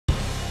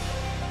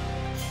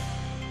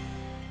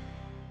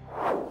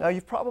Now,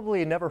 you've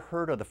probably never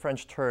heard of the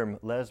French term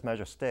lèse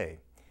majesté.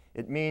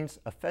 It means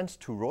offense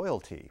to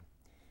royalty.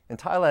 In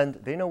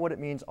Thailand, they know what it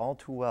means all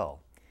too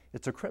well.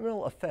 It's a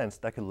criminal offense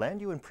that could land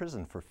you in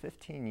prison for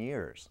 15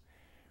 years.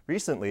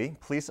 Recently,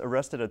 police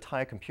arrested a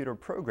Thai computer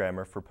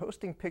programmer for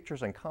posting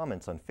pictures and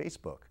comments on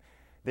Facebook.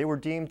 They were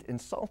deemed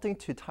insulting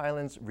to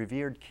Thailand's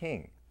revered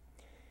king.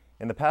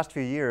 In the past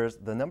few years,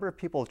 the number of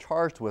people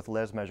charged with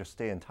lèse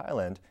majesté in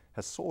Thailand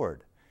has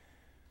soared.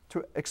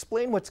 To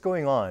explain what's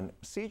going on,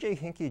 CJ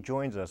Hinke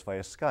joins us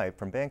via Skype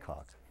from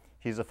Bangkok.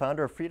 He's the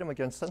founder of Freedom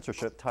Against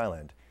Censorship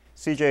Thailand.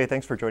 CJ,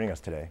 thanks for joining us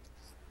today.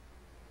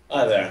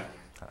 Hi there.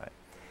 Hi.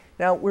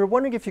 Now, we're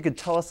wondering if you could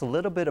tell us a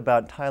little bit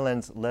about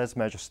Thailand's lèse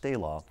majesté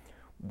law.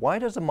 Why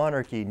does a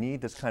monarchy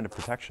need this kind of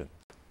protection?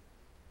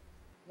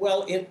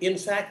 Well, in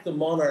fact, the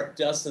monarch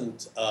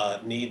doesn't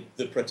need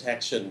the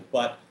protection,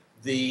 but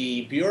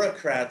the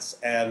bureaucrats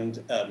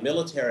and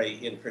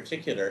military in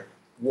particular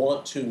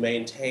want to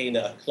maintain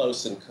a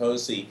close and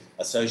cozy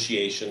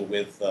association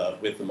with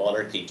the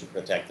monarchy to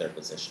protect their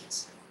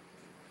positions.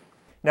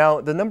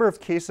 Now, the number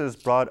of cases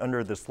brought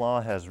under this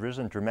law has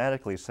risen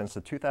dramatically since the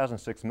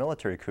 2006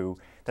 military coup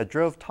that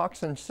drove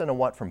Thaksin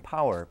Shinawatra from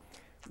power.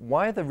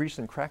 Why the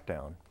recent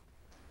crackdown?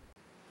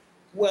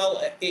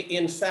 Well,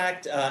 in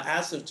fact,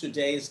 as of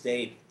today's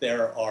date,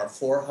 there are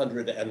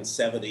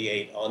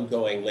 478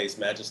 ongoing lèse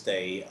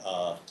majesté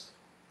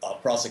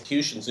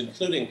prosecutions,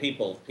 including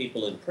people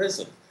in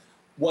prison.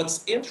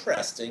 What's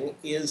interesting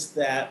is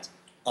that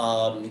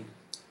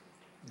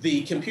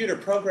the computer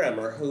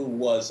programmer who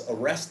was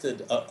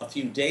arrested a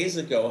few days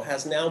ago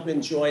has now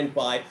been joined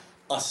by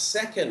a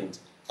second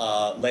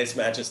lèse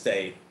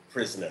majesté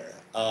prisoner.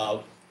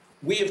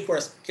 We, of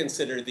course,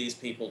 consider these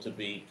people to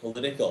be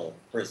political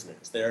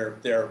prisoners.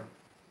 They're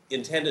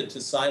intended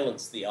to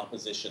silence the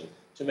opposition,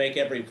 to make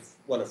everyone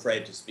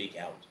afraid to speak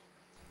out.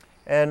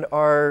 And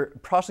are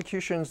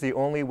prosecutions the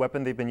only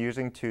weapon they've been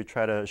using to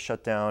try to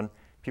shut down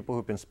people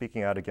who've been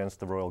speaking out against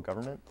the royal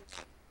government?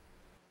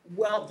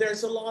 Well,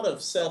 there's a lot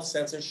of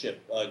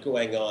self-censorship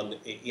going on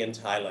in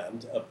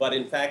Thailand, but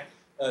in fact,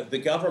 the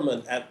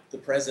government at the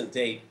present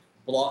date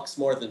blocks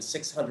more than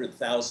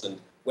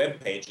 600,000 web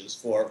pages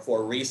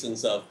for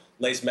reasons of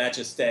lèse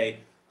majesté,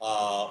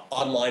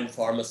 online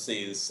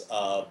pharmacies,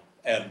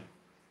 and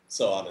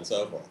so on and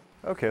so forth.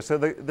 Okay, so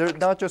they're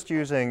not just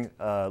using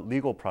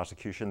legal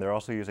prosecution, they're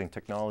also using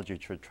technology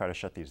to try to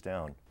shut these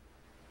down.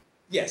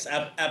 Yes,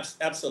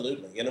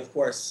 absolutely. And of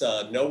course,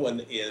 no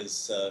one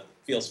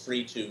feels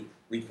free to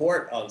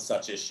report on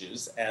such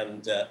issues,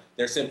 and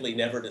they're simply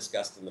never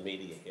discussed in the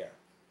media here.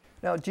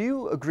 Now, do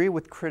you agree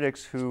with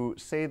critics who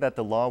say that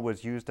the law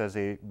was used as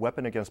a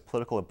weapon against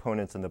political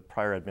opponents in the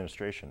prior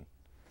administration?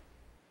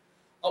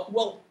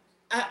 Well,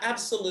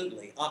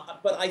 absolutely.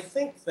 But I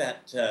think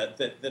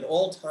that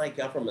all Thai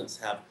governments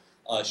have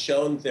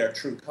shown their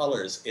true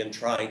colors in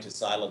trying to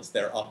silence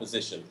their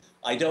opposition.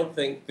 I don't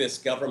think this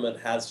government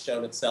has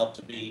shown itself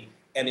to be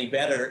any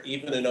better,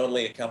 even in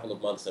only a couple of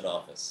months in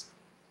office.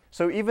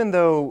 So even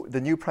though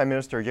the new Prime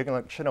Minister,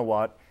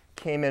 Shinawatra,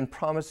 came in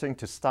promising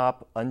to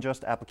stop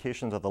unjust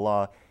applications of the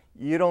law,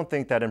 you don't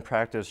think that in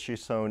practice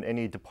she's shown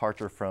any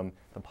departure from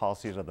the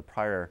policies of the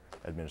prior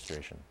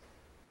administration?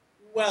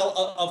 Well,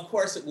 of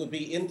course, it would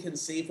be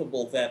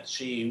inconceivable that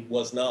she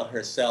was not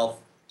herself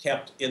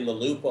kept in the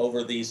loop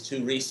over these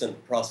two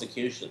recent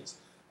prosecutions.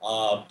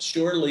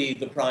 Surely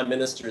the Prime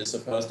Minister is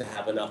supposed to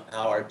have enough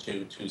power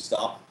to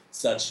stop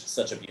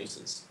such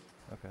abuses.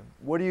 Okay.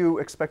 What do you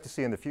expect to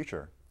see in the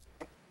future?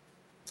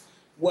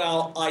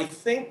 Well, I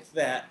think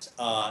that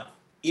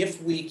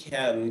if we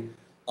can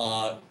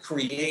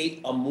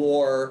create a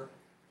more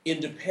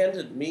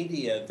independent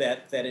media,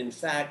 that in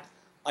fact,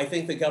 I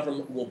think the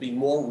government will be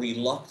more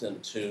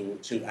reluctant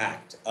to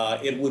act.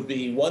 It would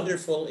be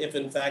wonderful if,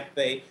 in fact,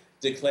 they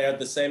declared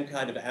the same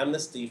kind of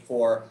amnesty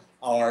for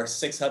our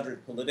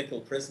 600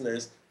 political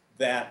prisoners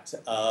that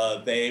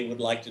they would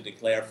like to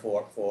declare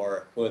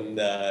for Kun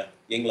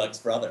Yingluck's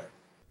brother.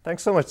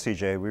 Thanks so much,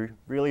 CJ. We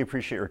really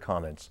appreciate your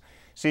comments.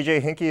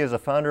 CJ Hinke is a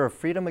founder of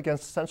Freedom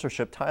Against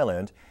Censorship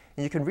Thailand,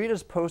 and you can read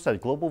his posts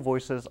at Global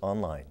Voices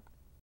online.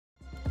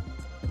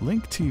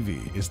 Link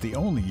TV is the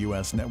only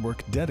U.S.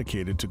 network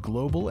dedicated to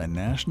global and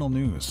national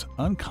news,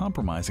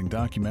 uncompromising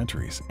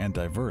documentaries, and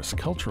diverse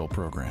cultural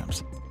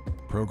programs.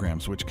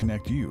 Programs which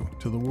connect you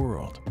to the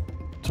world.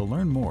 To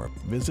learn more,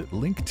 visit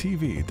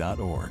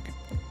linktv.org.